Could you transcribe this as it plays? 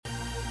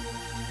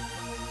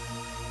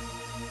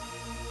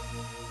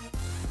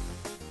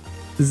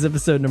This is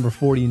episode number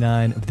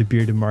 49 of the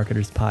Bearded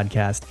Marketers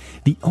podcast,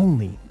 the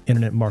only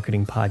internet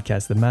marketing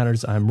podcast that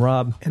matters. I'm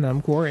Rob. And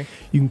I'm Corey.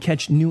 You can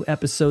catch new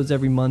episodes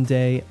every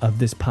Monday of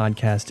this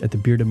podcast at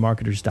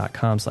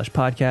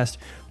thebeardedmarketers.com/podcast.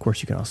 Of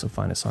course, you can also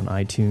find us on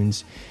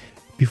iTunes.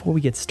 Before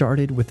we get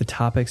started with the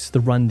topics, the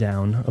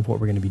rundown of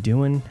what we're going to be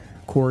doing,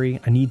 Corey,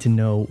 I need to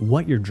know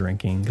what you're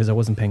drinking because I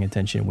wasn't paying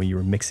attention when you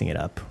were mixing it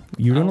up.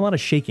 You were doing a lot of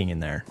shaking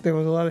in there. There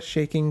was a lot of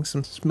shaking,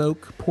 some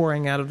smoke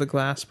pouring out of the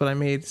glass, but I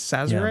made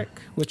Sazerac,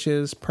 which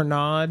is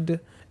Pernod,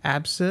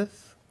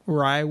 Absinthe,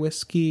 rye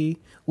whiskey,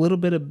 a little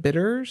bit of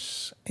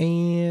bitters,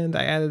 and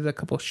I added a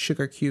couple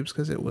sugar cubes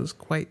because it was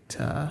quite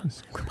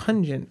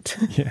pungent.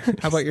 Yeah.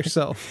 How about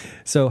yourself?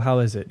 So how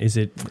is it? Is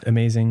it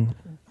amazing?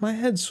 My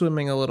head's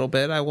swimming a little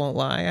bit, I won't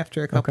lie,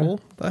 after a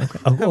couple. Okay.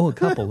 But Oh, a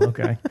couple.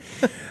 Okay.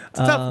 it's a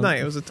tough night.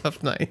 It was a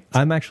tough night.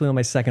 I'm actually on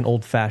my second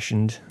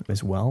old-fashioned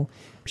as well,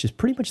 which is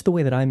pretty much the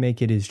way that I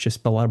make it is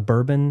just a lot of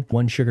bourbon,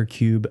 one sugar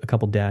cube, a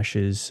couple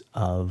dashes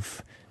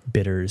of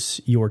bitters,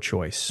 your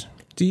choice.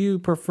 Do you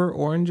prefer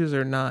oranges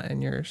or not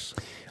in yours?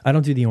 I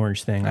don't do the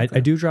orange thing. Okay.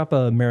 I do drop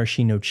a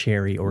maraschino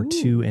cherry or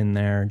two in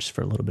there just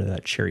for a little bit of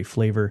that cherry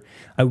flavor.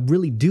 I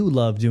really do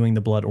love doing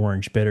the blood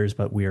orange bitters,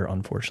 but we are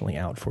unfortunately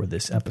out for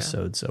this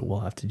episode, so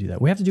we'll have to do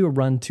that. We have to do a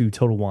run to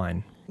Total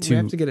Wine. We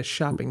have to get a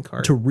shopping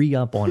cart. To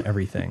re-up on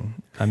everything.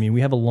 I mean, we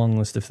have a long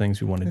list of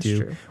things we want to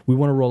do. True. We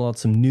want to roll out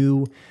some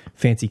new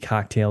fancy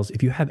cocktails.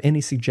 If you have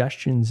any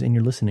suggestions and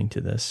you're listening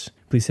to this,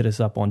 please hit us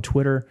up on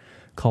Twitter.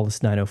 Call us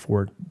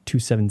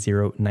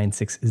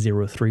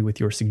 904-270-9603 with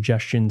your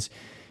suggestions.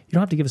 You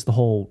don't have to give us the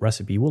whole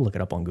recipe. We'll look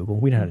it up on Google.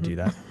 We know how to do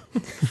that.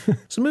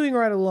 So moving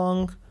right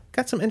along,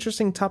 got some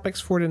interesting topics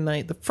for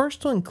tonight. The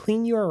first one,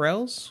 clean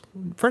URLs.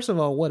 First of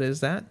all, what is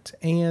that?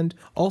 And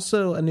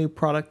also a new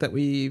product that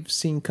we've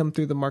seen come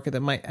through the market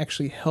that might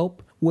actually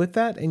help with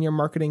that in your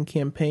marketing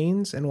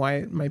campaigns and why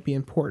it might be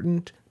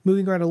important.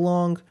 Moving right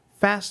along,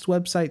 fast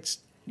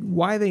websites,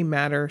 why they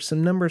matter,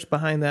 some numbers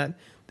behind that.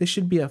 This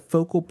should be a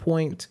focal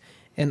point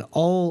in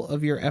all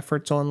of your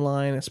efforts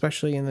online,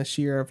 especially in this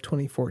year of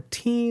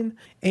 2014.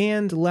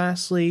 And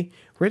lastly,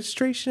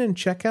 registration and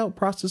checkout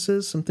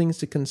processes, some things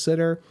to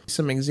consider,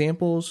 some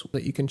examples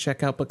that you can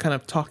check out, but kind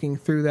of talking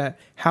through that.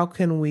 How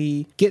can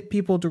we get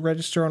people to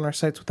register on our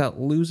sites without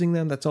losing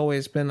them? That's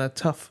always been a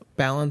tough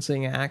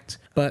balancing act,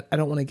 but I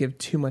don't want to give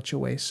too much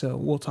away, so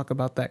we'll talk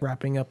about that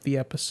wrapping up the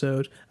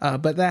episode.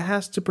 But that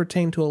has to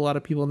pertain to a lot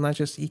of people, not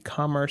just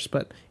e-commerce,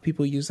 but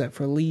people use that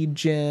for lead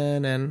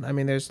gen, and I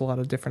mean, there's a lot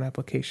of different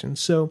applications.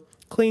 So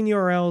clean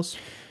URLs.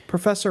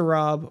 Professor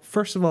Rob,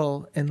 first of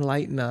all,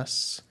 enlighten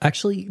us.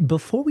 Actually,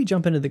 before we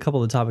jump into the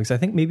couple of the topics, I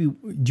think maybe,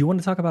 do you want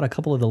to talk about a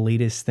couple of the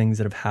latest things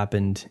that have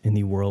happened in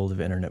the world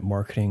of internet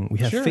marketing? We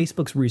have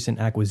Facebook's recent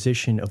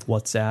acquisition of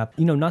WhatsApp.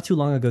 You know, not too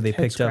long ago, they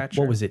picked up,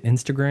 what was it,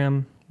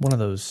 Instagram? One of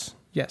those...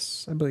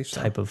 Yes, I believe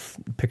so. Type of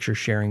picture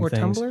sharing or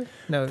things. Tumblr?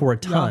 No, for a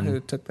ton.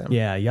 Yahoo took them.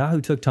 Yeah, Yahoo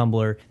took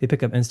Tumblr. They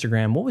pick up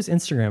Instagram. What was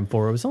Instagram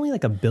for? It was only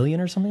like $1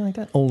 billion or something like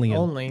that? Only.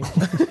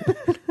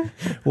 WhatsApp.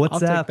 I'll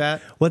take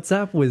that.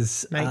 WhatsApp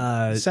was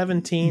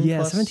 17. Yeah,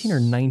 plus 17 or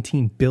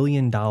 $19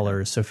 billion.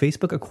 So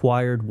Facebook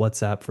acquired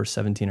WhatsApp for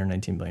 $17 or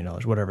 $19 billion,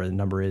 whatever the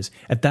number is.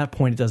 At that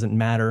point, it doesn't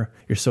matter.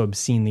 You're so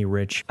obscenely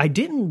rich. I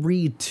didn't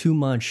read too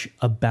much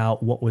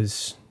about what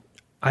was...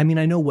 I mean,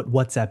 I know what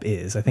WhatsApp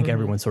is. I think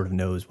everyone sort of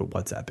knows what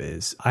WhatsApp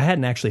is. I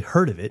hadn't actually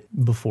heard of it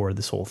before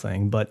this whole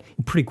thing, but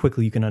pretty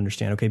quickly you can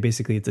understand, okay,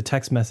 basically it's a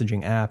text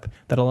messaging app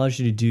that allows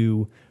you to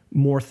do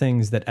more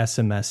things that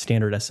SMS,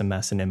 standard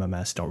SMS and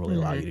MMS don't really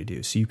allow you to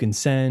do. So you can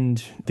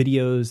send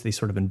videos, they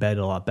sort of embed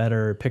a lot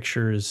better,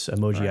 pictures,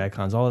 emoji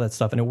icons, all of that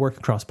stuff, and it works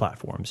across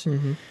platforms,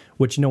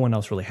 which no one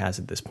else really has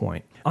at this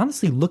point.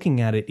 Honestly,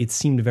 looking at it, it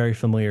seemed very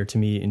familiar to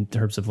me in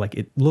terms of like,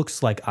 it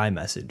looks like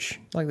iMessage.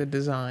 Like the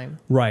design.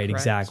 Right,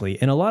 exactly.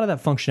 And a lot of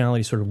that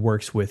functionality sort of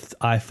works with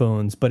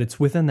iPhones, but it's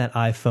within that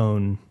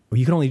iPhone.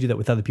 You can only do that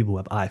with other people who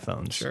have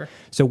iPhones. Sure.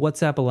 So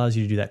WhatsApp allows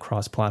you to do that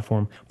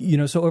cross-platform. You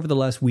know, so over the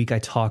last week, I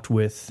talked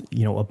with,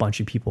 you know, a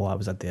bunch of people. I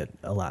was at the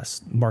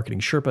last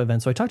Marketing Sherpa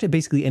event. So I talked to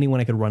basically anyone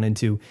I could run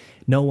into.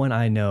 No one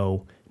I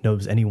know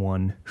knows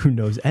anyone who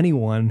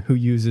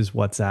uses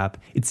WhatsApp.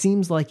 It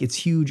seems like it's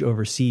huge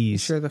overseas. You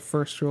sure the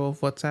first rule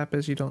of WhatsApp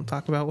is you don't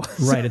talk about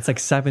WhatsApp? Right. It's like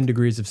 7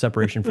 degrees of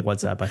separation for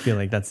WhatsApp. I feel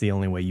like that's the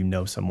only way you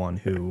know someone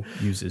who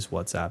uses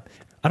WhatsApp.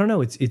 I don't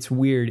know. It's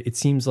weird. It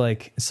seems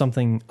like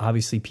something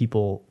obviously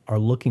people are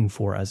looking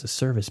for as a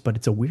service, but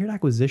it's a weird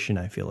acquisition,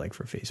 I feel like,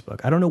 for Facebook.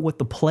 I don't know what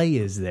the play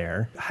is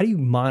there. How do you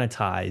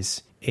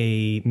monetize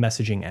a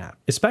messaging app?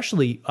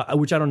 Especially,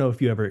 which I don't know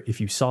if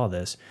you saw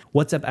this,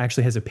 WhatsApp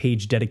actually has a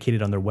page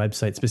dedicated on their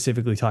website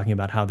specifically talking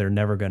about how they're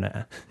never going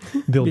to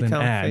build in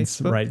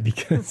ads, Facebook. Right?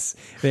 Because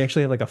they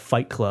actually have like a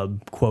Fight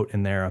Club quote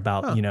in there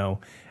about, you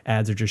know,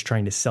 ads are just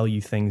trying to sell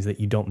you things that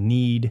you don't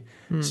need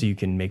so you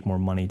can make more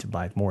money to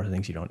buy more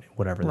things you don't,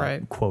 whatever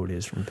that quote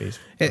is from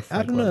Facebook.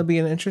 I don't know. It'd be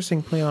an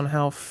interesting play on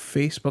how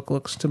Facebook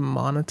looks to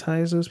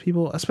monetize those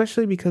people,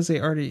 especially because they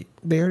already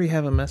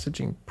have a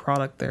messaging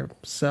product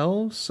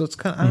themselves. So it's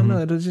kind of, I don't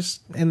know, it'll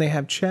just, and they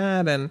have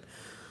chat, and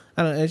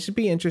I don't know, it should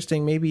be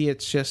interesting. Maybe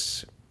it's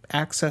just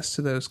access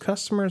to those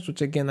customers,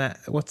 which again,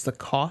 what's the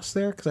cost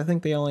there? Because I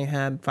think they only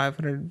had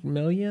 500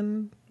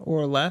 million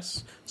or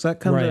less. So that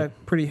comes at a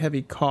pretty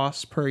heavy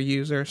cost per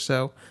user.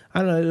 So I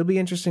don't know. It'll be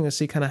interesting to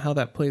see kind of how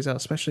that plays out,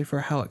 especially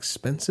for how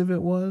expensive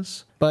it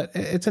was. But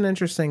it's an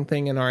interesting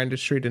thing in our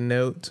industry to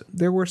note.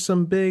 There were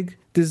some big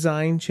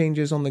design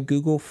changes on the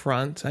Google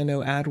front. I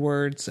know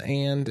AdWords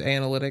and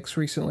Analytics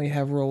recently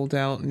have rolled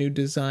out new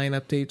design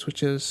updates, which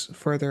has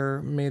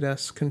further made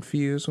us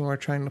confused when we're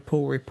trying to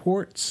pull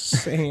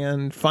reports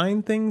and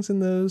find things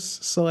in those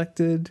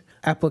selected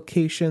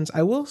applications.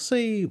 I will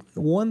say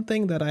one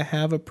thing that I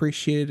have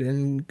appreciated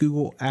in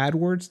Google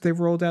AdWords they've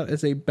rolled out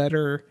is a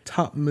better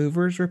top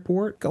movers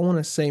report. I want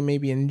to say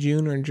maybe in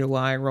June or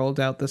July rolled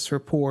out this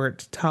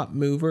report, top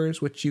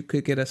movers, which you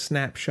could get a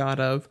snapshot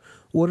of.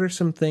 What are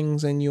some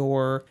things in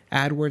your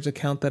AdWords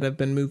account that have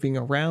been moving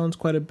around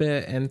quite a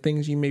bit and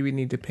things you maybe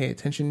need to pay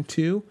attention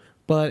to?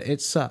 But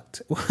it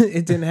sucked.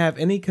 It didn't have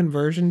any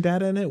conversion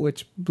data in it,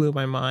 which blew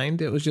my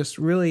mind. It was just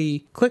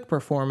really click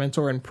performance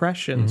or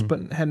impressions,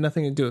 but had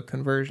nothing to do with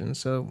conversion.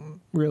 So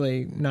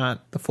really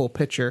not the full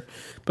picture.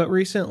 But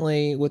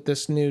recently with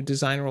this new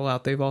design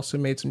rollout, they've also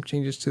made some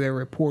changes to their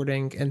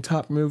reporting, and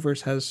Top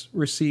Movers has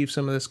received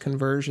some of this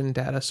conversion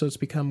data. So it's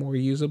become more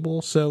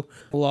usable. So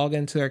log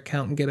into their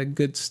account and get a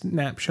good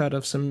snapshot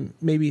of some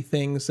maybe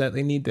things that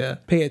they need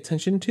to pay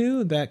attention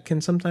to that can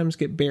sometimes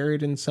get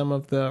buried in some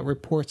of the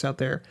reports out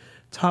there.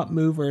 Top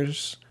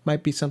movers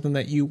might be something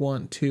that you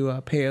want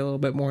to pay a little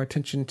bit more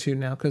attention to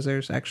now because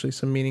there's actually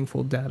some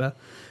meaningful data.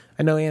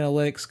 I know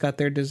Analytics got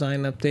their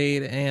design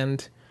update,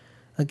 and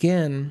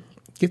again,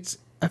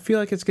 I feel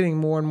like it's getting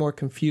more and more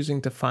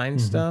confusing to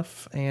find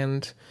stuff,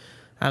 and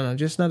I don't know,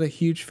 just not a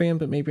huge fan,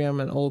 but maybe I'm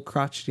an old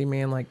crotchety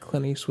man like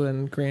Clint Eastwood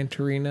and Gran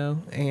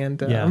Torino. And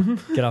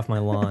get off my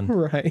lawn.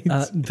 Right.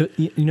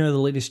 The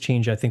latest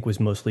change I think was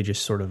mostly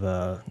just sort of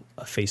a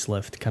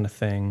facelift kind of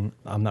thing.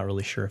 I'm not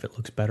really sure if it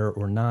looks better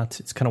or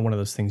not. It's kind of one of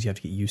those things you have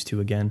to get used to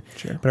again.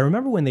 Sure. But I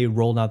remember when they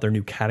rolled out their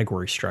new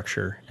category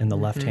structure in the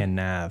left-hand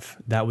nav,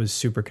 that was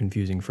super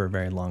confusing for a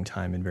very long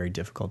time and very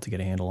difficult to get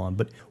a handle on.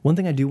 But one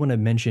thing I do want to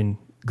mention,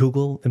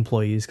 Google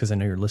employees, because I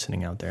know you're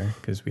listening out there,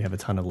 because we have a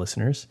ton of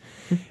listeners.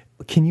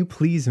 Can you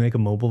please make a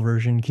mobile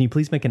version? Can you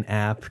please make an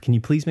app? Can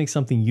you please make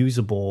something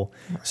usable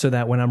so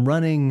that when I'm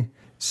running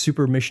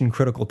super mission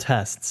critical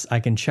tests, I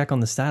can check on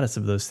the status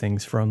of those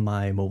things from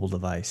my mobile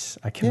device?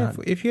 I cannot.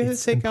 Yeah, if you had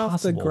to take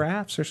off the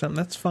graphs or something,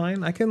 that's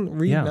fine. I can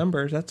read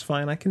numbers. That's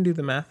fine. I can do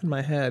the math in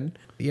my head.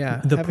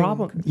 Yeah. The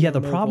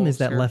problem is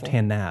that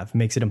left-hand nav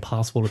makes it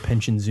impossible to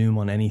pinch and zoom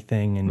on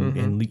anything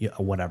and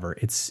whatever.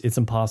 It's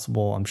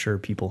impossible. I'm sure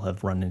people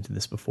have run into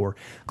this before.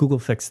 Google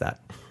fixed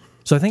that.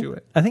 So I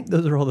think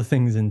those are all the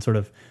things in sort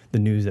of the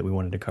news that we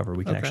wanted to cover.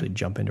 We can actually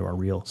jump into our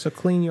real. So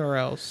clean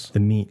URLs. The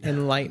meat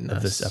Enlighten of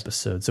us. this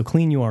episode. So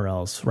clean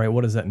URLs, right?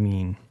 What does that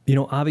mean?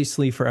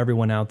 Obviously for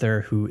everyone out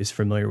there who is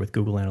familiar with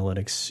Google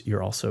Analytics,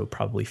 you're also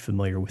probably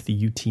familiar with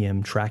the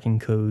UTM tracking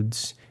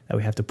codes that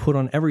we have to put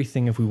on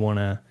everything if we want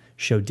to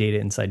show data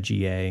inside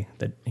GA.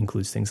 That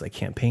includes things like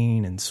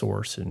campaign and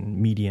source and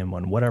medium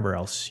and whatever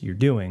else you're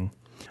doing.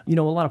 A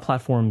lot of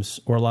platforms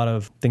or a lot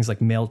of things like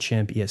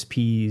MailChimp,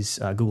 ESPs,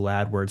 Google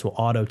AdWords will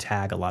auto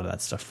tag a lot of that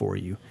stuff for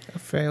you.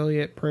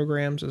 Affiliate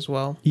programs as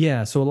well.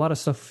 Yeah, so a lot of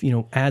stuff,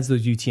 adds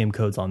those UTM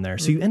codes on there.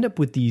 So you end up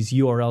with these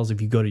URLs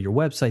if you go to your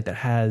website that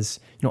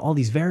has, all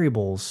these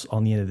variables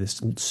on the end of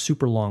this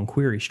super long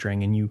query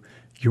string, and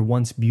your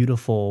once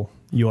beautiful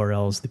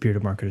URLs,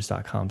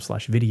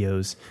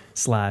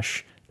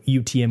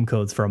 thepure2marketers.com/videos/UTM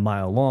codes for a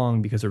mile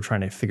long because they're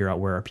trying to figure out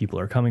where our people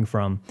are coming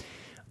from.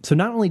 So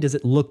not only does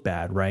it look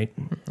bad, right?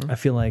 I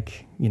feel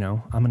like,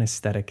 I'm an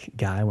aesthetic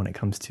guy when it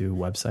comes to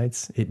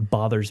websites. It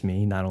bothers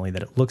me not only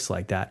that it looks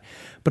like that,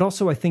 but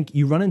also I think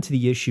you run into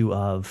the issue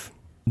of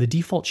the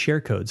default share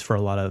codes for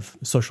a lot of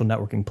social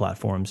networking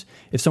platforms.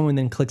 If someone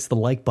then clicks the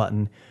like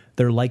button,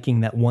 they're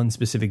liking that one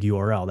specific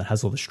URL that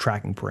has all those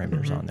tracking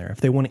parameters on there. If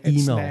they want to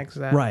email,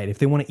 if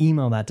they want to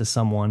email that to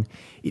someone,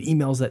 it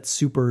emails that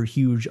super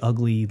huge,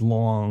 ugly,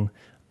 long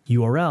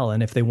URL,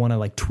 and if they want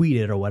to tweet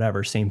it or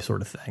whatever, same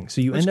sort of thing.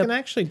 So Which can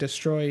actually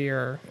destroy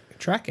your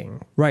tracking.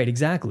 Right,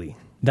 exactly.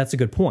 That's a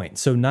good point.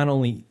 So not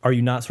only are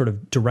you not sort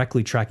of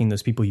directly tracking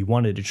those people you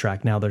wanted to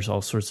track, now there's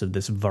all sorts of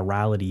this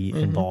virality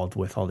involved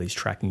with all these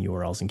tracking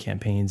URLs and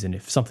campaigns, and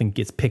if something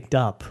gets picked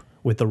up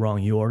with the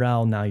wrong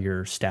URL, now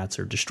your stats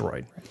are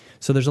destroyed. Right.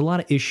 So there's a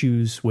lot of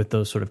issues with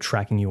those sort of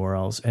tracking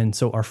URLs. And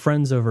so our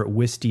friends over at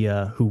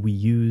Wistia, who we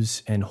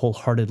use and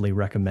wholeheartedly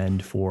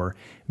recommend for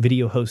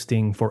video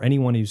hosting, for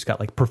anyone who's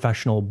got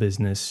professional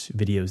business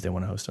videos they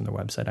want to host on their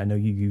website. I know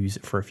you use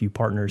it for a few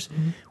partners.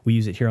 We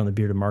use it here on the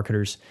Bearded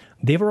Marketers.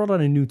 They've rolled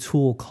out a new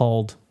tool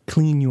called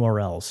Clean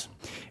URLs.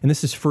 And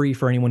this is free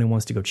for anyone who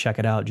wants to go check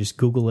it out. Just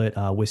Google it,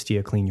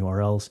 Wistia Clean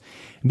URLs.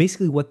 And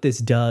basically what this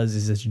does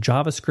is this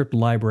JavaScript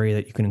library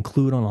that you can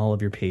include on all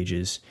of your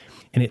pages.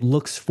 And it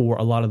looks for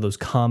a lot of those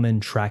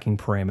common tracking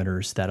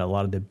parameters that a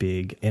lot of the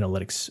big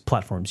analytics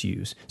platforms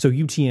use. So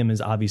UTM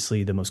is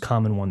obviously the most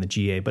common one, the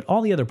GA, but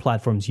all the other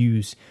platforms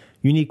use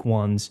unique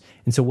ones.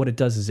 And so what it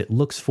does is it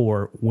looks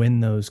for when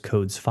those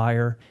codes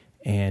fire,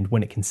 and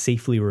when it can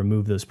safely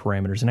remove those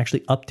parameters and actually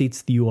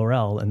updates the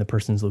URL and the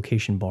person's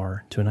location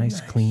bar to a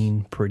nice,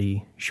 clean,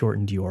 pretty,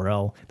 shortened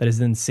URL that is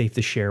then safe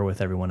to share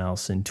with everyone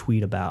else and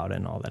tweet about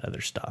and all that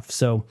other stuff.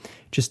 So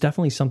just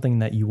definitely something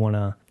that you want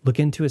to look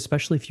into,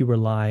 especially if you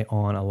rely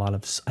on a lot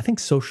of, I think,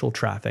 social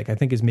traffic, I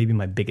think is maybe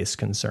my biggest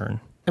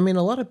concern. I mean,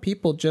 a lot of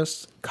people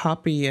just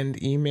copy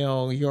and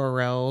email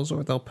URLs,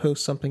 or they'll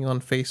post something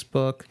on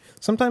Facebook.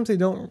 Sometimes they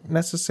don't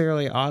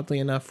necessarily, oddly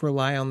enough,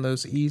 rely on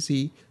those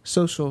easy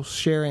social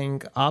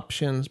sharing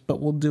options, but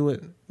will do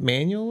it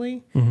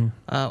manually,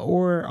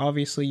 or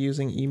obviously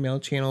using email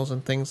channels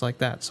and things like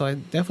that. So I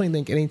definitely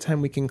think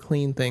anytime we can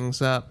clean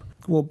things up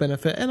will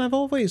benefit. And I've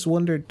always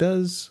wondered,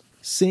 does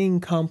seeing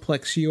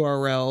complex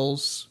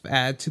URLs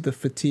add to the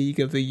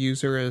fatigue of the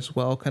user as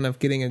well, kind of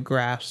getting a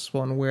grasp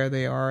on where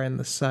they are in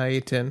the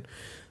site? And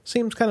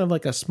seems kind of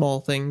like a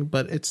small thing,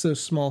 but it's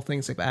those small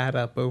things that add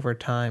up over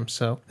time.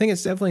 So I think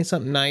it's definitely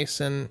something nice,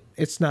 and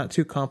it's not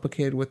too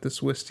complicated with this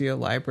Wistia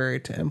library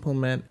to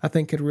implement. I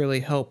think could really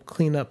help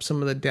clean up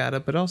some of the data,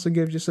 but also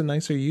give just a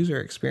nicer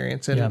user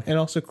experience, and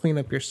also clean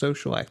up your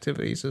social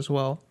activities as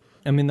well.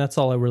 I mean, that's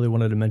all I really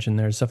wanted to mention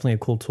there. It's definitely a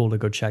cool tool to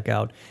go check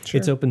out. Sure.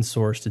 It's open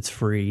sourced. It's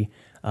free.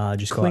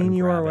 Just go out and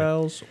grab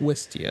URLs,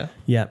 Wistia.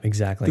 Yeah,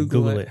 exactly.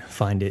 Google it,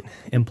 find it,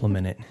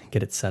 implement it,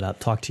 get it set up,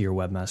 talk to your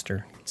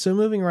webmaster. So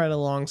moving right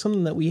along,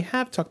 something that we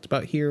have talked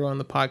about here on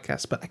the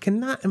podcast, but I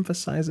cannot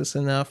emphasize this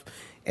enough,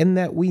 in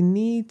that we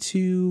need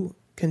to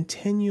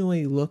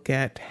continually look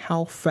at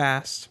how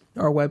fast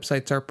our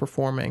websites are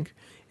performing.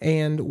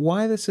 And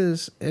why this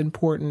is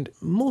important,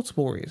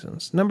 multiple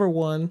reasons. Number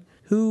one,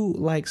 who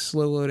likes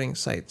slow loading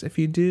sites? If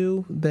you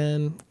do,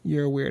 then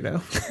you're a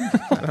weirdo.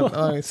 I don't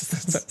know.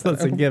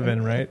 That's a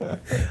given, right?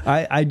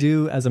 I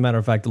do, as a matter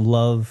of fact,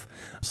 love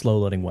slow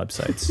loading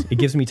websites. It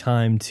gives me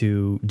time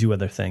to do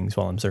other things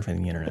while I'm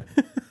surfing the internet.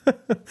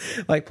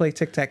 Like play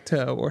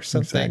tic-tac-toe or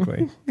something.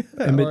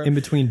 Exactly. In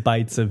between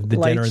bites of the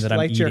dinner that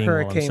I'm eating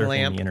while I'm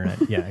surfing the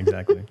internet. Yeah,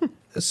 exactly.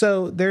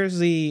 So there's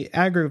the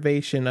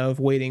aggravation of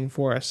waiting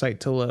for a site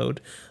to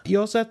load. You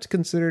also have to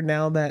consider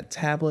now that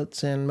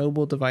tablets and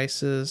mobile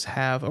devices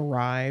have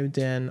arrived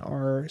and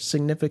are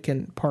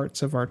significant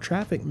parts of our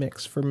traffic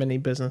mix for many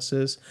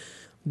businesses.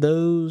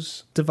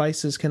 Those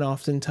devices can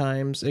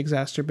oftentimes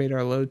exacerbate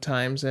our load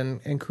times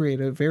and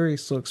create a very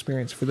slow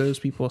experience for those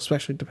people,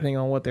 especially depending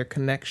on what their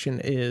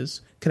connection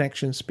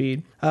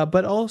speed.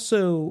 But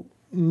also,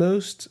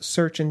 most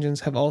search engines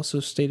have also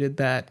stated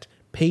that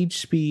page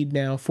speed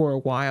now for a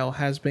while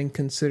has been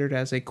considered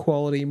as a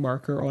quality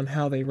marker on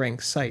how they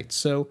rank sites.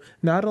 So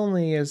not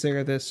only is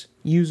there this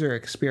user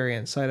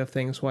experience side of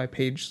things why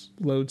page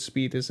load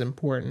speed is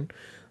important,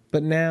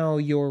 but now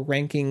your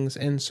rankings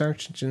in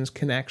search engines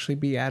can actually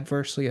be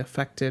adversely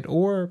affected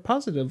or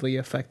positively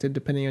affected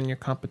depending on your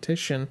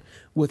competition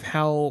with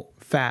how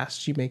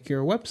fast you make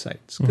your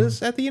websites.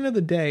 Because at the end of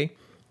the day,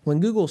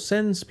 when Google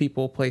sends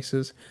people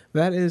places,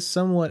 that is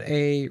somewhat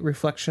a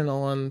reflection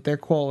on their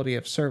quality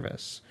of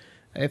service.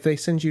 If they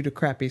send you to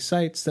crappy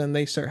sites, then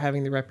they start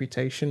having the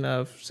reputation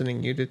of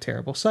sending you to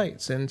terrible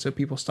sites, and so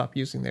people stop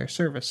using their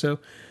service. So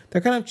they're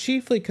kind of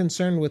chiefly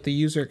concerned with the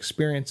user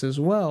experience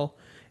as well,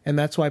 and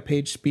that's why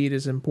page speed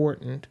is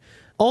important.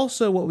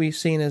 Also, what we've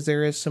seen is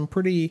there is some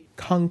pretty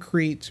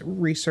concrete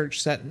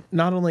research that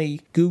not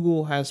only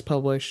Google has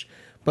published,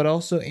 but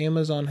also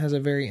Amazon has a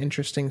very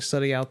interesting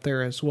study out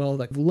there as well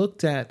that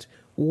looked at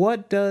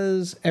what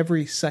does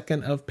every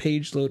second of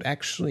page load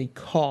actually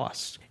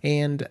cost?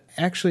 And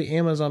actually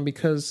Amazon,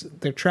 because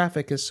their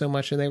traffic is so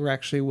much and they were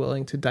actually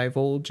willing to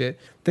divulge it,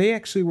 they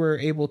actually were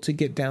able to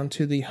get down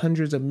to the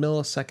hundreds of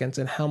milliseconds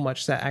and how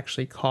much that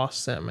actually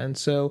costs them. And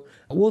so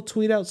we'll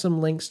tweet out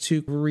some links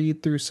to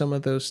read through some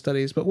of those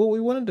studies. But what we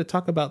wanted to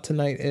talk about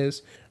tonight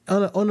is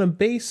on a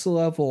base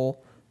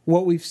level,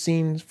 what we've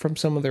seen from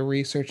some of the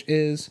research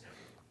is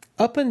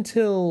up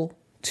until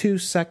 2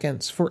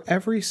 seconds, for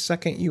every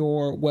second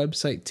your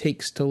website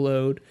takes to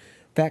load,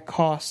 that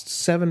costs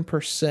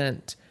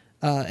 7%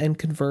 in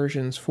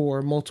conversions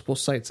for multiple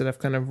sites that have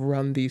kind of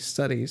run these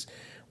studies.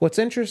 What's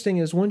interesting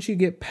is once you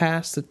get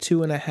past the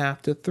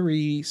 2.5 to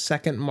 3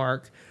 second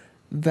mark,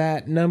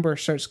 that number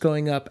starts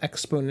going up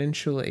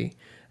exponentially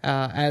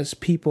as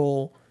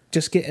people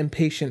just get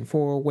impatient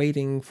for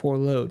waiting for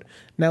load.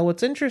 Now,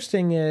 what's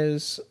interesting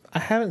is I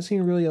haven't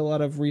seen really a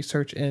lot of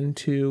research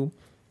into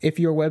if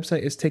your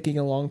website is taking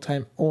a long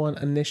time on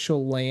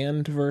initial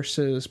land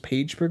versus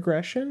page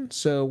progression.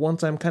 So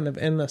once I'm kind of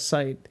in the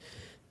site,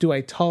 do I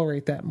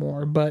tolerate that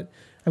more? But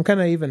I'm kind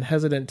of even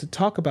hesitant to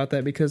talk about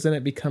that because then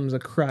it becomes a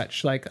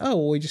crutch. Like, oh,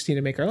 well, we just need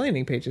to make our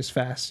landing pages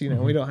fast.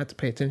 We don't have to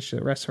pay attention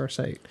to the rest of our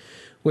site,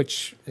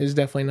 which is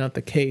definitely not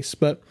the case.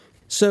 But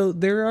so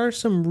there are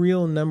some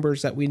real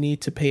numbers that we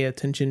need to pay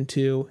attention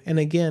to. And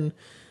again,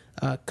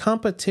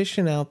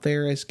 competition out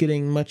there is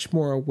getting much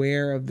more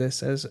aware of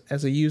this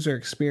as a user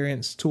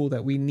experience tool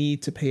that we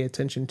need to pay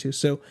attention to.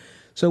 So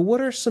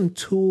what are some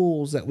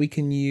tools that we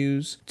can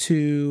use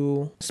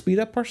to speed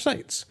up our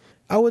sites?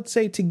 I would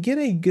say to get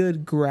a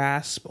good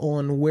grasp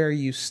on where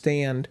you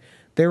stand,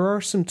 there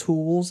are some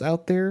tools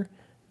out there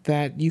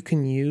that you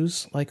can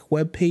use, like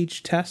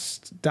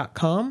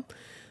webpagetest.com.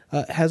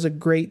 Has a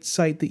great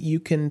site that you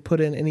can put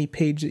in any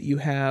page that you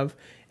have,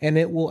 and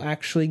it will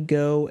actually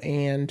go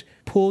and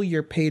pull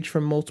your page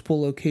from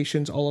multiple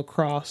locations all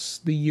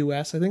across the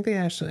US. I think they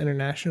have some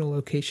international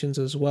locations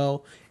as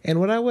well. And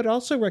what I would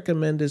also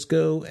recommend is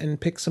go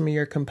and pick some of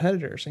your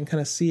competitors and kind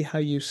of see how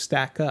you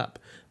stack up.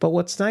 But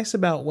what's nice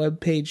about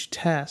WebPage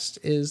Test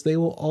is they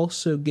will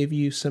also give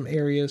you some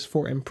areas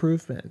for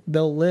improvement.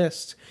 They'll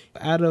list,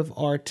 out of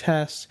our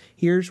test,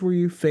 here's where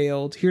you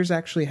failed, here's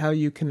actually how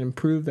you can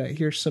improve that,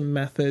 here's some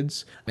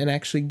methods, and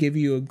actually give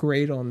you a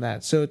grade on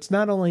that. So it's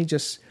not only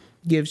just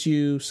gives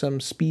you some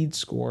speed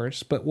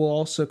scores, but will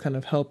also kind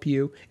of help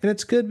you. And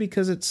it's good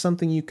because it's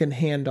something you can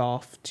hand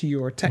off to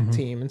your tech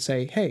team and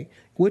say, hey,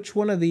 which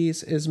one of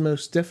these is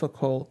most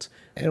difficult,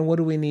 and what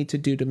do we need to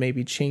do to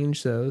maybe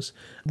change those?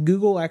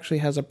 Google actually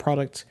has a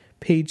product,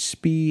 Page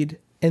Speed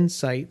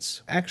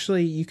Insights.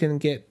 Actually, you can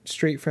get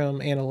straight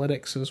from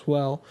analytics as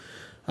well.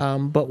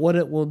 But what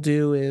it will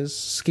do is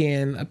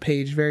scan a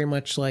page very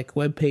much like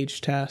web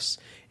page tests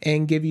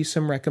and give you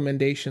some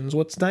recommendations.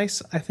 What's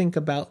nice, I think,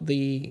 about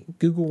the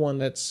Google one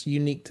that's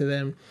unique to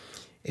them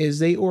is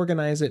they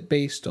organize it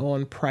based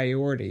on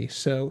priority.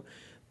 So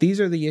these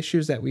are the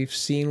issues that we've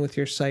seen with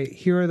your site.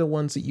 Here are the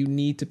ones that you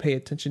need to pay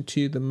attention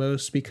to the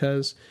most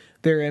because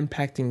they're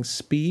impacting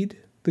speed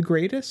the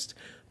greatest,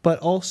 but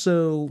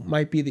also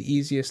might be the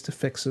easiest to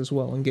fix as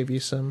well and give you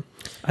some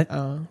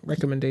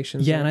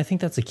recommendations. Yeah, and I think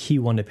that's a key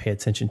one to pay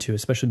attention to,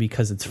 especially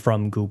because it's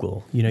from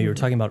Google. You know, you were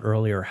talking about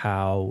earlier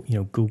how, you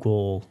know,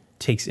 Google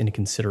takes into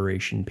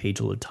consideration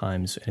page load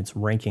times and its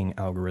ranking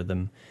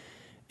algorithm.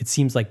 It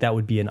seems like that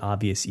would be an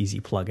obvious, easy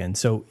plugin.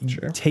 So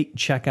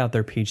check out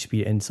their Page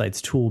Speed Insights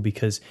tool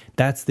because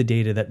that's the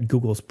data that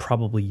Google's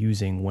probably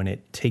using when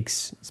it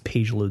takes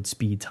page load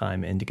speed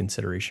time into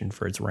consideration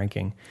for its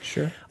ranking.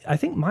 Sure. I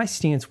think my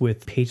stance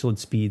with page load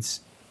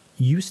speeds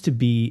used to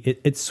be,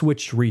 it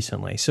switched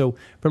recently. So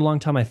for a long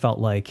time, I felt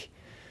like,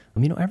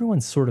 you know,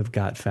 everyone's sort of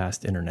got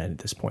fast internet at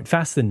this point,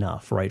 fast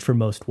enough, right, for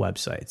most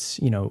websites.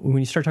 You know, when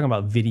you start talking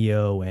about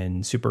video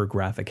and super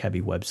graphic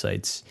heavy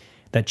websites,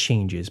 that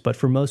changes. But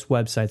for most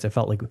websites, I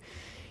felt like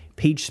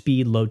page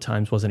speed, load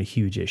times wasn't a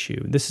huge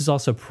issue. This is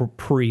also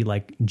pre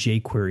like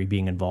jQuery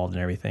being involved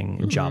in everything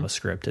in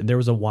JavaScript. There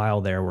was a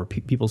while there where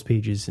people's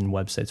pages and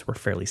websites were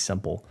fairly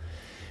simple.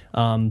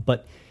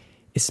 But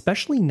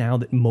especially now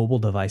that mobile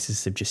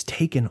devices have just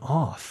taken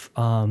off,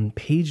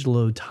 page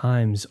load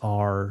times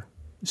are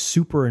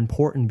super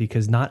important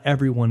because not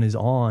everyone is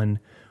on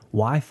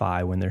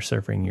Wi-Fi when they're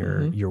surfing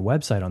your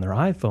website on their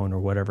iPhone or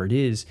whatever it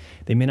is.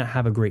 They may not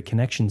have a great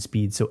connection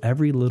speed, so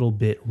every little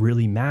bit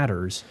really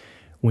matters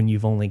when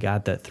you've only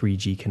got that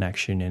 3G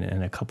connection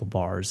and a couple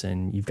bars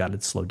and you've got a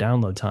slow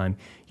download time.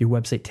 Your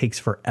website takes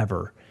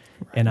forever.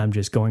 Right. And I'm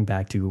just going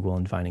back to Google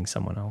and finding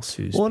someone else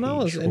who's Well, and I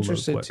was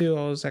interested too.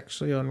 I was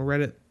actually on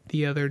Reddit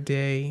the other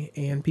day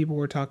and people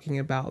were talking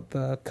about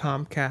the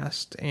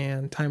Comcast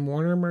and Time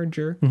Warner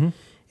merger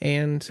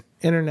and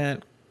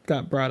internet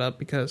got brought up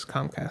because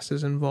Comcast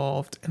is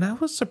involved. And I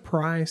was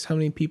surprised how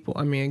many people,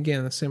 I mean,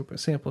 again, the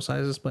sample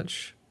size is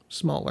much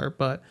smaller,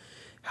 but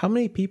how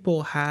many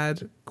people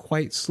had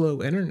quite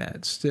slow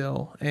internet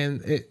still.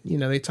 And it, you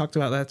know, they talked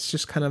about that's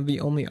just kind of the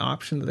only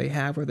option that they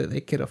have or that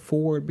they could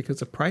afford because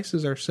the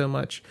prices are so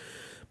much.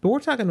 But we're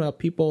talking about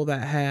people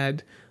that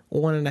had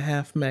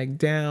 1.5 meg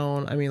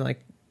down. I mean,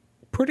 like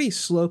pretty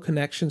slow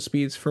connection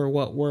speeds for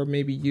what we're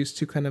maybe used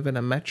to kind of in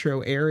a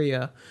metro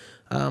area.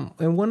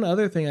 And one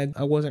other thing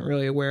I wasn't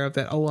really aware of,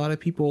 that a lot of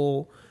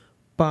people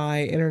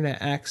buy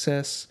internet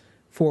access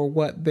for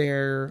what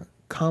their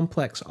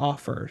complex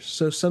offers.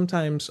 So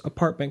sometimes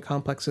apartment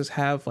complexes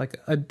have like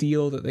a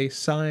deal that they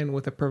sign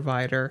with a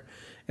provider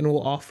and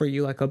will offer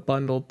you like a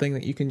bundled thing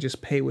that you can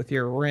just pay with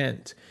your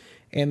rent.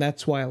 And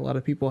that's why a lot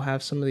of people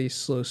have some of these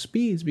slow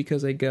speeds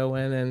because they go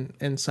in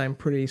and sign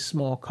pretty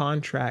small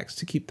contracts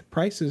to keep the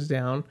prices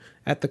down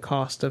at the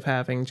cost of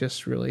having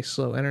just really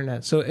slow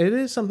internet. So it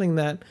is something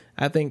that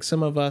I think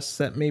some of us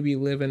that maybe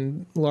live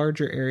in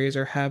larger areas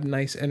or have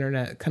nice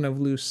internet kind of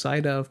lose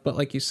sight of. But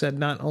like you said,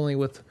 not only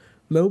with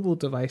mobile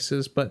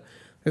devices, but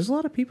there's a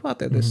lot of people out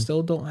there that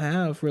still don't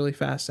have really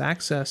fast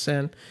access,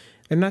 and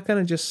they're not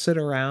going to just sit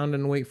around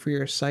and wait for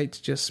your site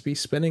to just be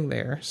spinning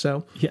there.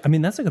 So yeah, I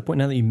mean, that's a good point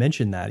now that you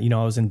mentioned that. You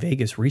know, I was in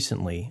Vegas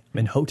recently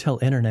and hotel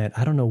internet,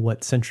 I don't know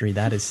what century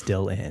that is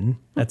still in.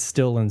 That's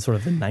still in sort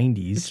of the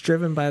 90s. It's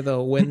driven by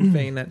the wind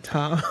vane at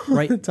top.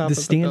 Right. top the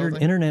standard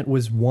internet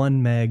was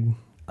 1 meg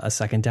a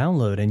second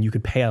download, and you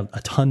could pay a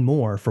ton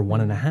more for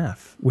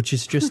 1.5, which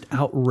is just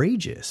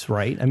outrageous,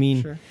 right? I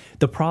mean,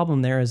 the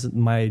problem there is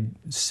my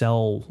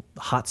cell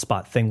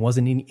hotspot thing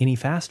wasn't any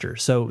faster.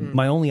 So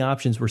my only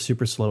options were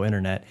super slow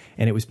internet,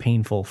 and it was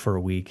painful for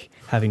a week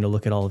having to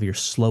look at all of your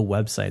slow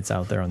websites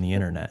out there on the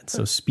internet.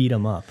 So speed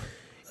them up.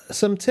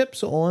 Some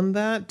tips on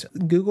that.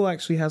 Google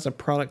actually has a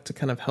product to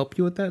kind of help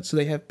you with that. So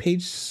they have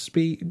Page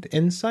Speed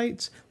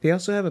Insights. They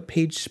also have a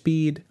Page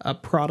Speed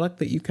product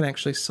that you can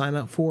actually sign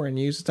up for and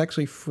use. It's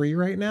actually free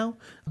right now.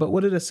 But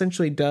what it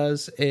essentially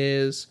does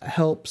is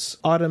helps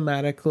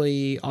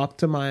automatically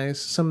optimize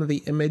some of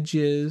the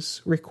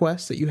images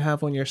requests that you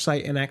have on your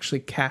site and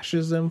actually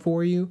caches them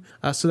for you.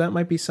 So that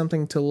might be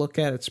something to look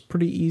at. It's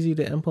pretty easy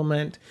to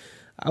implement.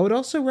 I would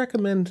also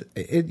recommend,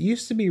 it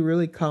used to be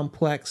really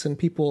complex and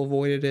people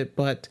avoided it,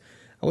 but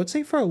I would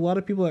say for a lot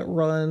of people that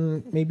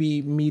run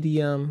maybe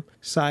medium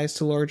size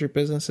to larger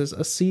businesses,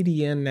 a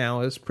CDN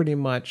now is pretty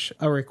much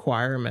a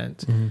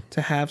requirement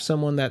to have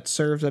someone that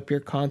serves up your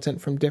content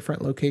from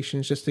different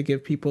locations just to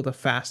give people the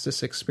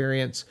fastest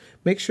experience.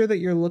 Make sure that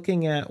you're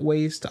looking at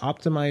ways to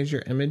optimize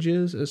your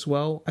images as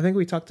well. I think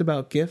we talked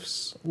about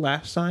GIFs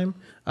last time,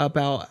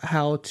 about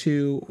how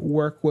to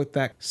work with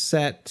that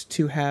set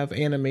to have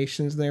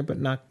animations there but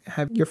not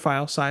have your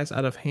file size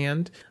out of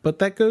hand. But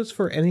that goes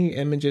for any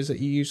images that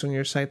you use on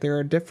your site. There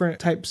are different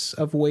types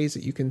of ways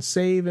that you can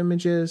save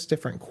images,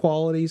 different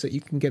qualities that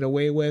you can get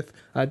away with,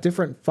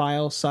 different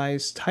file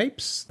size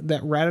types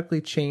that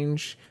radically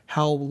change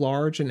how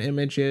large an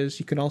image is.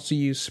 You can also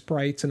use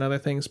sprites and other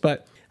things,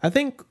 but I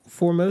think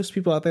for most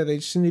people out there, they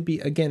just need to be,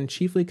 again,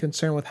 chiefly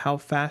concerned with how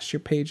fast your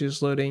page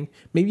is loading.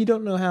 Maybe you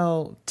don't know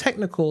how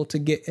technical to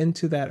get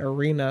into that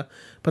arena,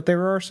 but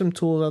there are some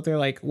tools out there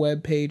like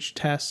Web Page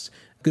Test,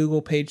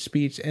 Google Page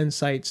Speed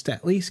Insights to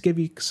at least give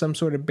you some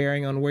sort of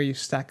bearing on where you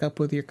stack up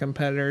with your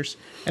competitors.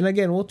 And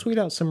again, we'll tweet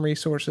out some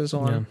resources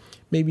on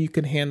maybe you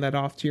can hand that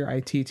off to your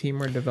IT team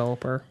or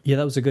developer. Yeah,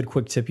 that was a good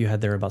quick tip you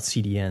had there about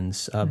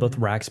CDNs. Both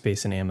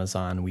Rackspace and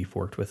Amazon we've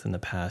worked with in the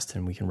past,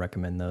 and we can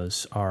recommend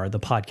those. The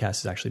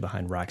podcast is actually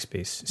behind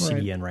Rackspace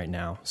CDN right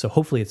now. So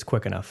hopefully it's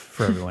quick enough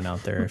for everyone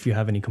out there. If you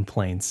have any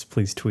complaints,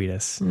 please tweet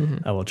us.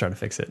 I will try to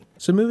fix it.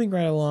 So moving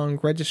right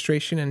along,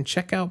 registration and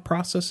checkout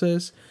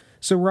processes.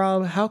 So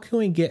Rob, how can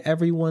we get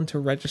everyone to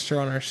register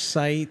on our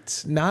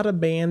site, not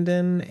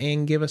abandon,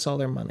 and give us all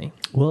their money?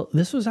 Well,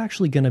 this was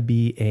actually going to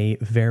be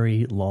a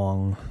very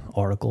long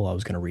article. I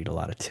was going to read a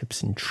lot of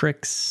tips and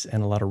tricks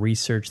and a lot of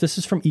research. This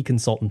is from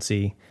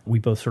eConsultancy. We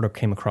both sort of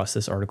came across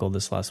this article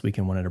this last week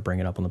and wanted to bring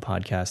it up on the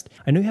podcast.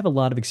 I know you have a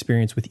lot of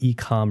experience with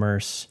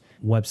e-commerce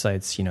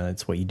websites. You know,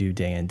 that's what you do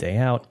day in, day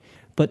out.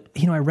 But,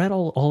 you know, I read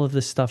all of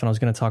this stuff and I was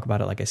going to talk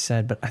about it, like I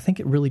said, but I think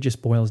it really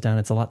just boils down.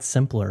 It's a lot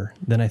simpler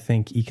than I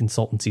think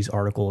eConsultancy's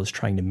article is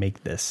trying to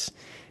make this.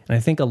 And I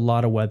think a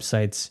lot of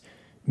websites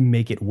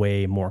make it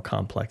way more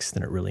complex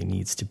than it really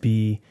needs to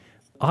be.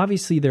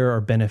 Obviously, there are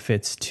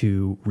benefits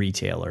to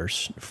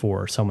retailers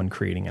for someone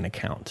creating an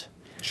account.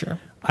 Sure.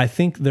 I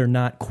think they're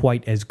not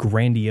quite as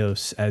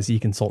grandiose as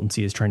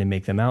eConsultancy is trying to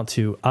make them out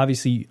to.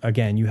 Obviously,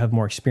 again, you have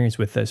more experience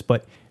with this,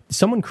 but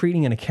someone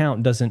creating an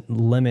account doesn't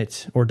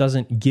limit or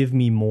doesn't give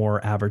me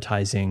more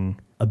advertising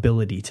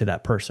ability to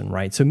that person,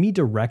 right? So me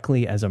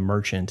directly as a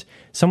merchant,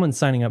 someone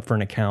signing up for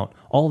an account,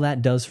 all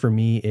that does for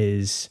me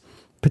is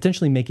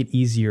potentially make it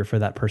easier for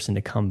that person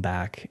to come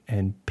back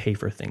and pay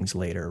for things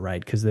later,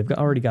 right? Because they've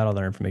already got all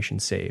their information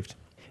saved.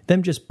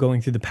 Them just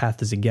going through the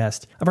path as a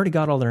guest, I've already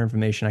got all their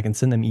information. I can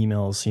send them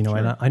emails, you know,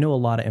 and I know a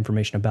lot of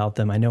information about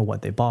them. I know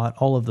what they bought,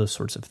 all of those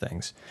sorts of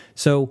things.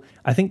 So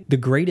I think the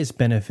greatest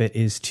benefit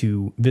is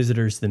to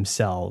visitors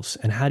themselves.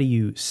 And how do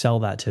you sell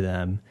that to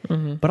them,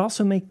 but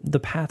also make the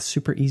path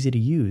super easy to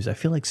use? I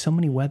feel like so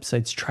many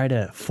websites try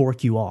to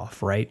fork you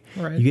off, right?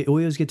 You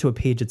always get to a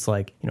page, it's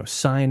like, you know,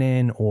 sign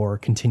in or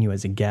continue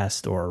as a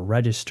guest or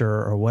register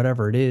or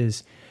whatever it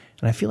is.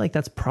 And I feel like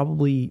that's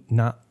probably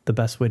not the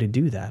best way to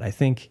do that. I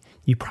think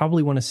you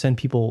probably want to send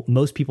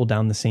most people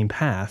down the same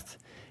path.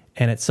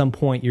 And at some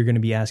point, you're going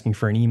to be asking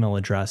for an email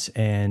address.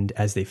 And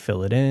as they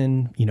fill it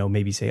in, you know,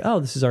 maybe say,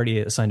 oh, this is already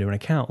assigned to an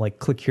account. Like,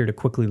 click here to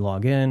quickly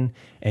log in,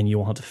 and you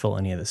won't have to fill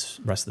any of this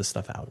rest of the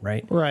stuff out,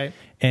 right? Right.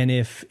 And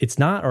if it's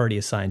not already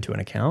assigned to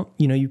an account,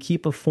 you know, you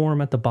keep a form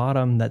at the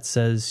bottom that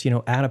says, you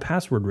know, add a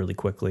password really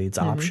quickly. It's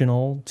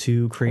optional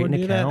to create an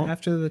account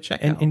after the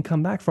checkout and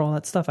come back for all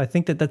that stuff. I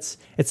think it's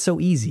so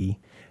easy.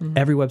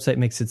 Every website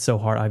makes it so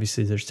hard.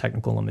 Obviously, there's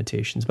technical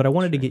limitations, but I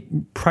wanted to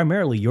get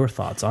primarily your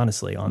thoughts,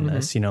 honestly, on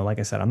this. You know, like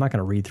I said, I'm not going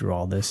to read through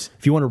all this.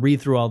 If you want to read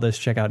through all this,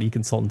 check out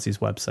eConsultancy's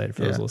website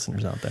for those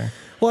listeners out there.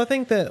 Well, I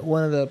think that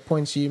one of the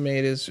points you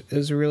made is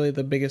really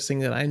the biggest thing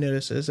that I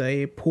notice is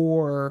a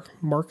poor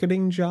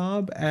marketing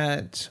job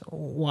at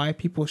why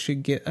people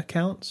should get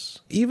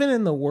accounts. Even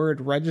in the word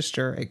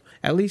register,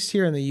 at least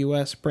here in the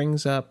U.S.,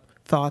 brings up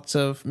thoughts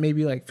of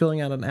maybe like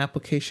filling out an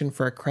application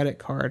for a credit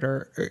card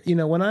or, you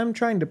know, when I'm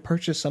trying to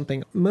purchase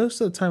something,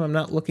 most of the time I'm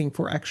not looking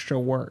for extra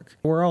work.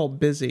 We're all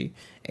busy.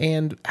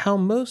 And how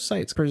most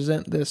sites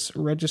present this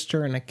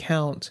register an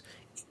account,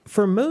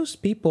 for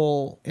most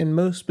people in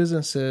most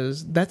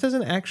businesses, that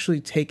doesn't actually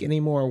take any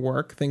more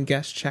work than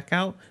guest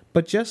checkout,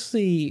 but just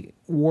the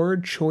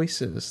word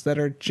choices that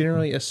are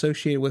generally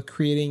associated with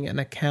creating an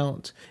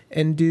account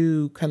and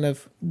do kind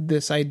of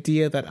this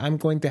idea that I'm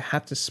going to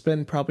have to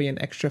spend probably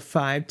an extra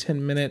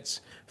 5-10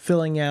 minutes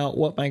filling out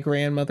what my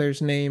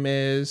grandmother's name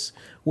is,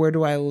 where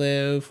do I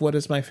live, what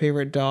is my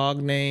favorite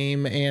dog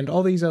name, and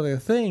all these other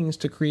things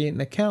to create an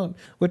account,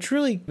 which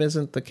really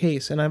isn't the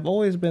case. And I've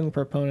always been a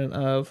proponent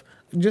of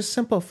just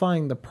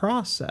simplifying the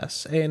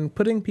process and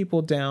putting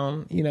people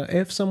down.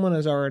 If someone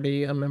is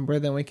already a member,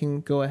 then we can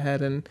go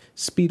ahead and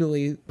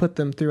speedily put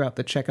them throughout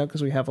the checkout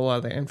because we have a lot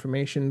of their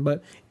information.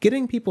 But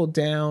getting people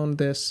down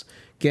this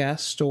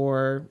guest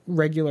or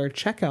regular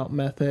checkout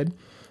method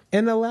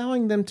and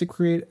allowing them to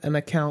create an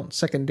account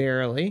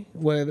secondarily,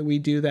 whether we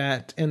do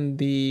that in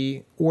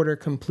the order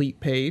complete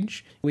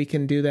page. We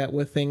can do that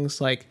with things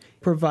like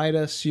provide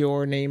us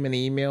your name and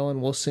email and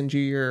we'll send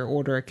you your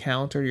order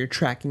account or your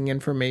tracking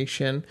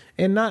information,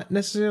 and not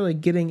necessarily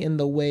getting in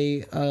the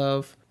way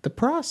of the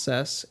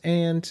process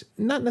and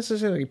not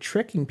necessarily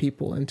tricking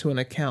people into an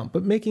account,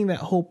 but making that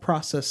whole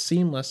process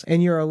seamless.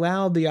 And you're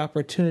allowed the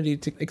opportunity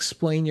to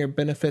explain your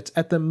benefits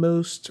at the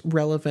most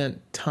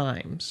relevant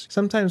times.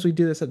 Sometimes we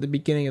do this at the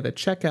beginning of the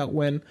checkout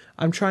when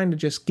I'm trying to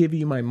just give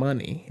you my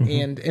money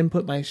and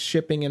input my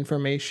shipping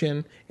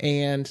information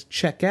and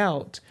check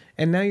out.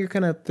 And now you're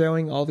kind of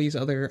throwing all these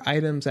other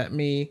items at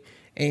me,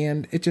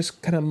 and it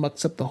just kind of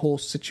mucks up the whole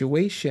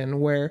situation,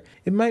 where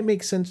it might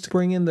make sense to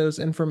bring in those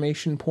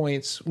information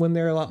points when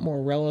they're a lot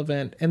more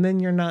relevant, and then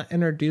you're not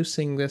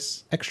introducing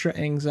this extra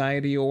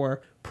anxiety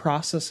or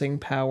processing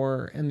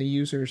power in the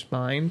user's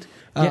mind.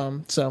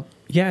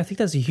 Yeah, I think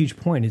that's a huge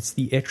point. It's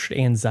the extra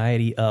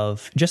anxiety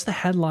of just the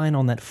headline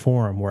on that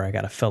form where I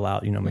got to fill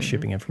out, my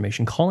shipping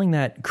information, calling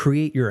that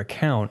create your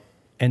account,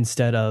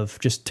 instead of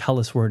just tell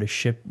us where to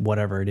ship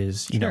whatever it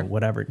is,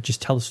 whatever,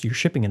 just tell us your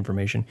shipping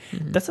information.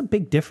 That's a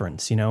big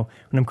difference. When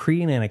I'm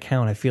creating an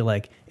account, I feel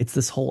like it's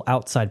this whole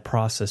outside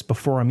process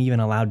before I'm even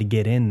allowed to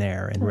get in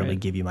there and really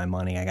give you my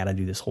money. I got to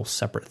do this whole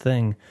separate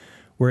thing.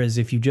 Whereas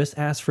if you just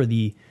ask for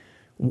the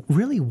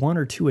really one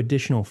or two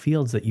additional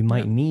fields that you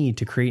might need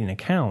to create an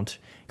account,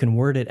 you can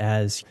word it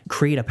as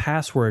create a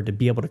password to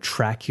be able to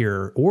track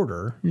your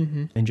order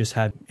and just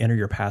have enter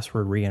your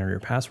password, re-enter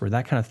your password,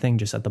 that kind of thing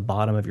just at the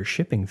bottom of your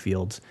shipping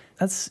fields.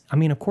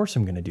 Of course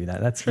I'm going to do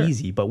that. That's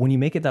easy. But when you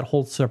make it that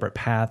whole separate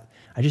path,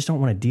 I just don't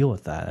want to deal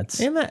with that.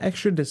 And that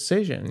extra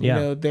decision,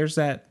 there's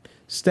that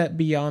step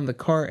beyond the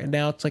cart, and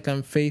now it's like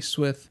I'm faced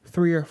with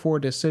 3 or 4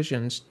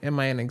 decisions. Am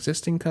I an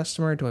existing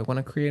customer? Do I want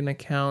to create an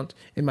account?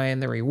 Am I in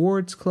the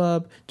rewards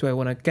club? Do I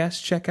want to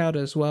guest checkout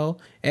as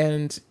well?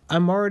 And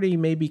I'm already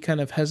maybe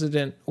kind of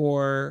hesitant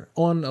or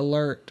on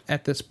alert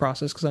at this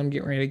process because I'm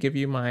getting ready to give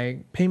you my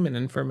payment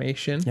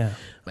information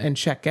and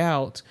check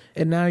out.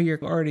 And now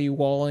you're already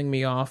walling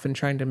me off and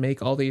trying to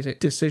make all these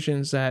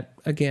decisions that,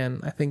 again,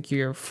 I think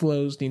your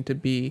flows need to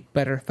be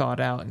better thought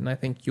out, and I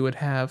think you would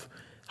have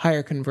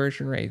higher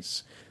conversion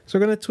rates. So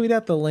we're going to tweet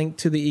out the link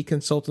to the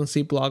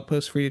eConsultancy blog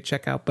post for you to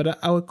check out.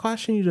 But I would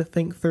caution you to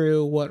think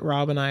through what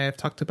Rob and I have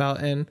talked about,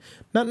 and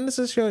not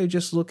necessarily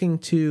just looking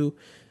to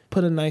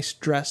put a nice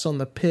dress on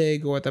the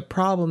pig or the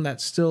problem that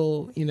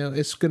still,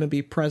 is going to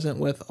be present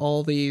with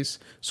all these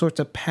sorts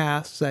of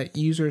paths that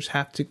users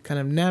have to kind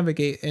of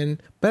navigate, and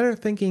better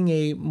thinking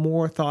a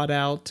more thought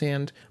out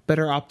and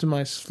better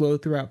optimized flow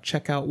throughout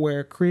checkout,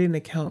 where creating an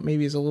account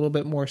maybe is a little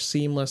bit more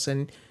seamless,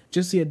 and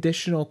just the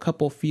additional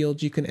couple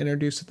fields you can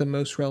introduce at the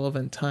most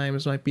relevant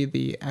times might be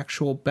the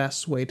actual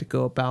best way to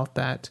go about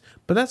that.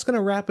 But that's going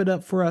to wrap it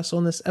up for us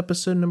on this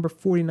episode number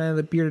 49 of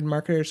The Bearded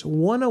Marketers.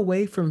 1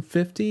 away from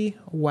 50.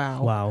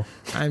 Wow.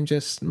 I'm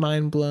just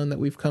mind blown that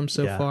we've come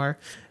so far.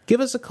 Give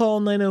us a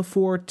call,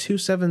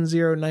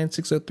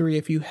 904-270-9603,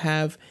 if you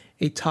have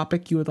a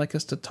topic you would like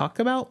us to talk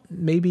about.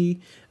 Maybe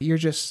you're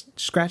just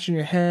scratching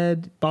your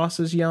head,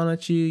 boss is yelling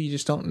at you, you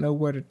just don't know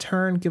where to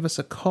turn. Give us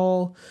a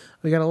call.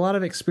 We got a lot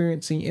of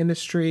experience in the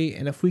industry,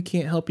 and if we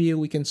can't help you,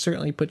 we can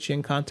certainly put you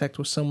in contact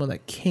with someone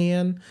that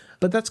can.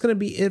 But that's going to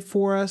be it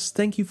for us.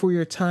 Thank you for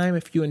your time.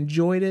 If you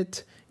enjoyed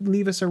it,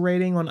 leave us a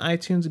rating on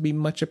iTunes. It'd be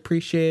much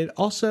appreciated.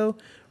 Also,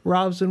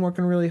 Rob's been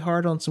working really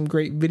hard on some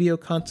great video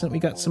content. We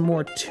got some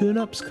more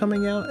tune-ups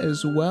coming out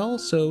as well,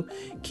 so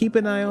keep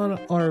an eye on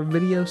our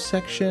video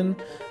section.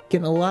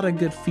 Getting a lot of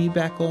good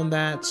feedback on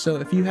that.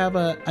 So if you have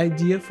an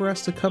idea for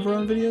us to cover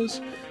on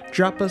videos,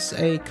 drop us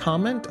a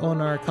comment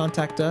on our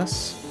Contact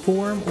Us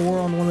forum or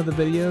on one of the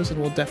videos, and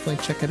we'll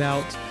definitely check it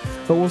out.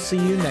 But we'll see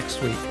you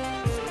next week.